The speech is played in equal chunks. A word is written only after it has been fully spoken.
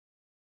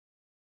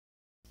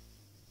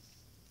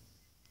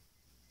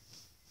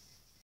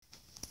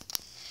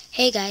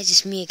Hey guys,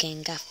 it's me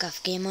again,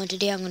 Gaff Gamer.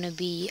 Today I'm gonna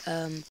be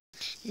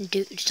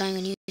starting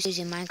a new series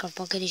in Minecraft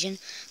Pocket Edition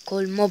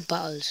called Mob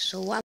Battles.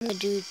 So what I'm gonna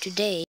do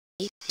today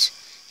is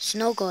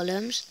snow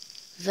golems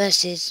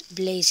versus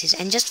blazes,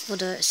 and just for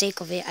the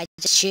sake of it, I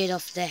just sheared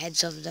off the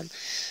heads of them.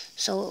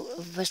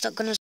 So gonna start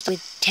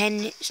with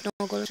 10 snow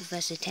golems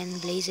versus 10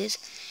 blazes,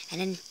 and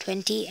then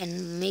 20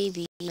 and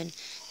maybe even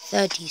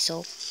 30.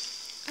 So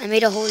I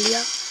made a hole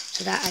here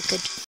so that I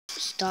could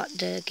start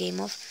the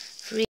game off.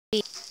 3,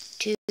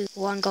 2,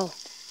 1, go.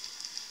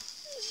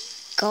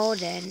 Go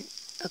then.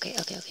 Okay.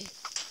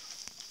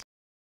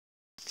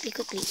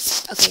 Quickly.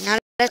 Okay, now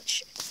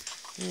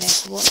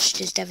let's watch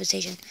this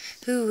devastation.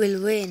 Who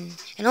will win?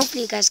 And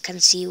hopefully you guys can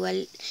see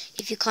well.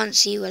 If you can't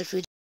see well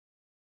through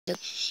the,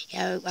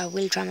 yeah, I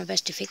will try my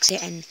best to fix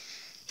it. And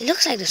it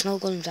looks like the snow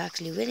golems are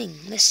actually winning.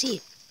 Let's see.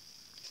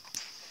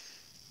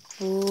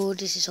 Oh,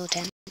 this is so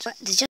tense. But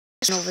there's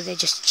just over there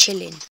just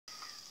chilling.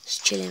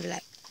 Just chilling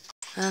like,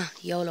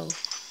 YOLO.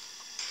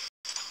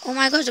 Oh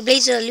my gosh, the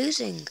blazes are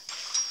losing.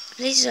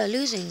 Blazes are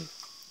losing.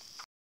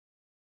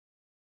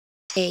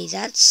 Hey,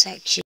 that's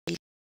actually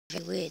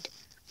very weird.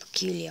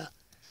 Peculiar.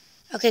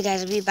 Okay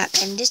guys, I'll be back,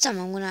 and this time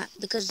I'm gonna,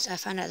 because I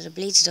found out the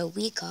blazes are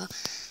weaker,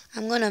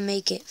 I'm gonna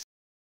make it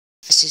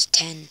versus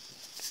 10.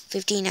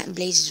 15 at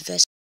blazes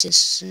versus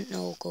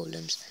snow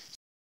golems.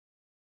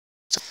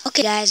 So,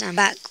 okay guys, I'm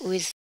back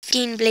with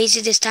 15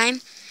 blazes this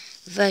time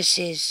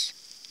versus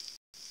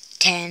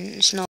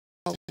 10 snow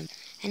golems.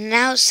 And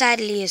now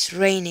sadly it's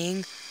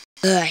raining.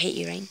 I hate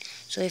you, rain.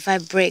 So if I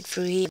break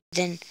through here,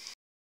 then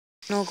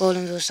snow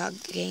golems will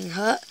start getting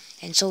hurt,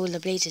 and so will the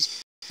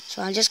blazes.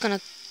 So I'm just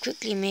gonna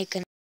quickly make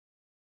an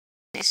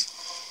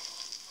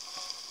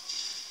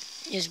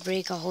just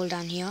break a hole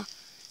down here.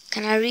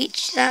 Can I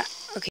reach that?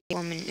 Okay,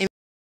 1 minute.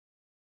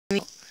 I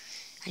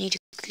need to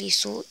quickly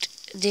sort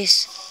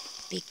this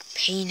big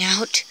pain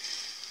out.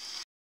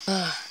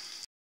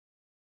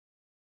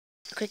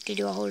 Quickly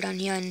do a hole down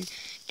here and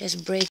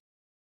just break.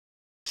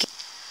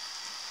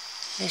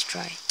 Let's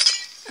try.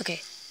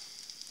 Okay.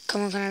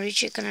 Come on, can I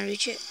reach it? Can I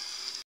reach it?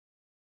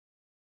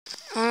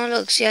 Oh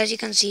look, see, as you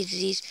can see,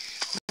 these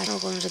snow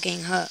golems are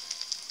getting hurt.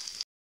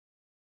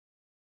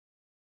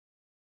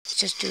 Let's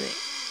just do it.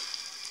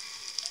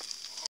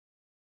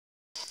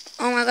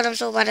 Oh my god, I'm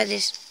so bad at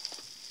this.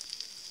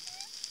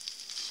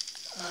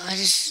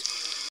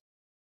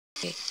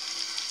 Okay.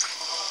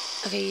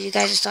 Okay, you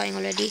guys are starting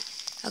already.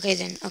 Okay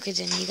then,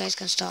 you guys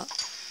can start.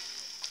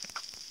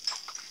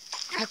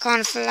 I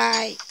can't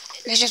fly.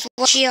 Let's just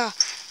watch here.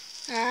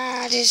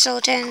 This is so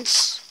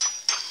tense.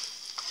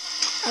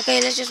 Okay,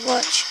 let's just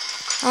watch.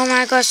 Oh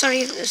my god,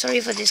 sorry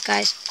for this,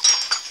 guys.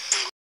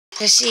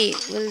 Let's see,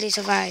 will they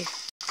survive?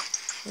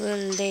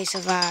 Will they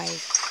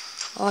survive?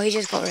 Oh, he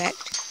just got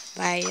wrecked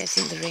by, I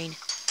think, the rain.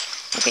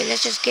 Okay,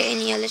 let's just get in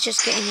here.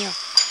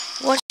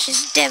 Watch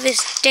this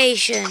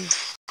devastation.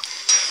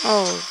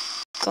 Oh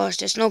gosh,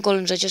 the snow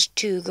golems are just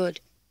too good.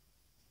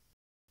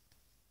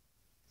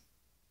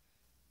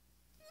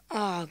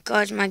 Oh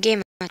god, my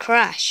game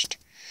crashed.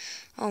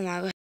 Oh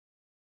my god.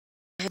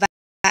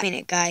 Back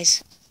minute,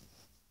 guys.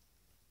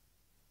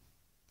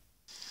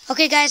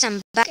 Okay guys,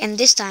 I'm back, and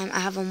this time I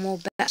have a more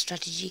better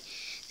strategy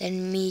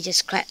than me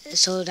just crash,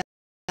 so that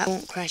I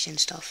won't crash and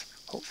stuff,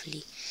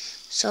 hopefully.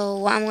 So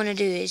what I'm gonna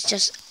do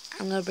is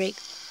I'm gonna break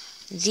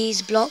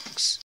these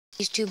blocks,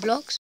 these 2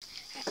 blocks,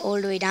 all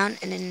the way down,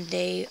 and then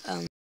they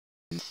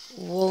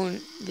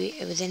won't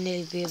be, then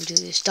they'll be able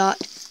to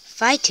start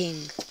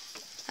fighting.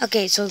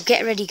 Okay, so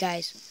get ready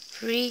guys.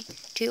 3,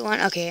 2,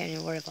 1, okay,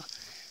 whatever.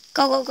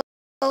 Go.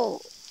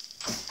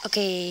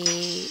 Okay,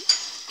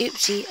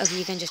 oopsie, okay,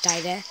 you can just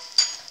die there.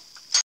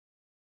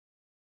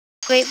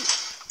 Wait,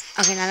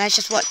 okay, now let's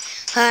just watch.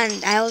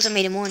 And I also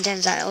made it more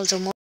intense, I also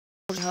more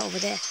her over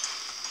there.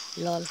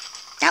 Lol.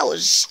 That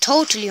was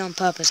totally on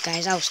purpose,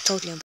 guys, that was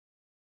totally on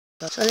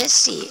purpose. So let's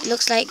see, it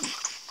looks like,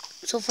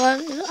 so far,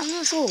 I'm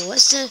not sure,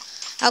 what's the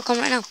outcome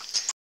right now?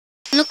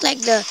 It looked like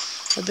the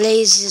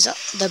blaze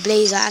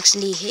are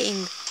actually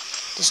hitting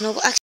the snow.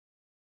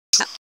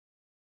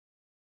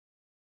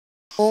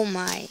 Oh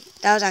my,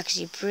 that was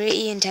actually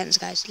pretty intense,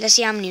 guys. Let's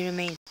see how many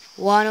remain.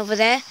 1 over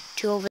there,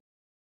 2 over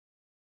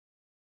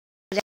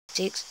there,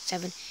 6,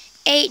 7,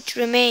 8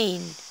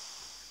 remain.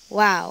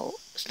 Wow,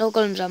 snow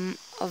golems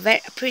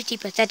are pretty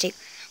pathetic,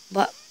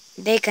 but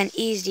they can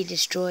easily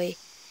destroy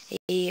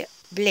a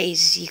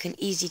blaze. You can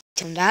easily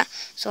turn that.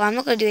 So I'm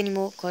not gonna do any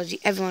more because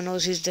everyone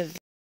knows who's the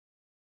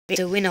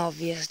winner,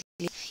 obviously.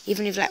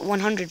 Even if like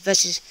 100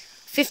 versus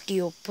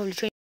 50 or probably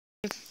 20,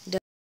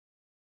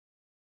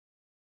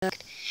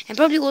 and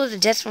probably all of the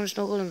deaths from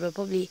snow golems were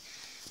probably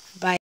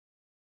by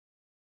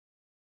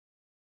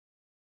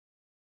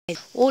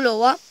all or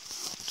what.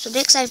 So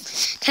next time,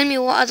 tell me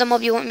what other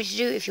mob you want me to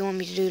do. If you want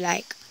me to do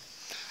like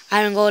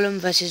iron golem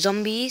versus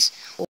zombies,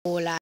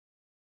 or like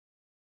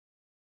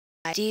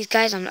these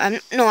guys.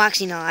 No,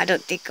 actually no, I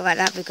don't think about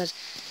that because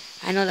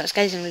I know that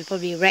skeleton will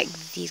probably wreck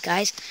these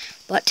guys.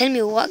 But tell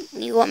me what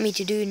you want me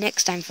to do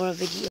next time for a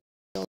video.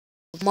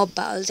 mob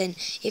battles. And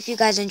if you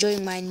guys are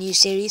enjoying my new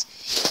series,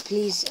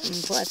 please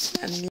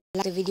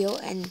like the video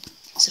and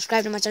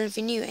subscribe to my channel if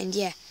you're new. And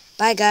yeah,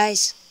 bye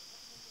guys.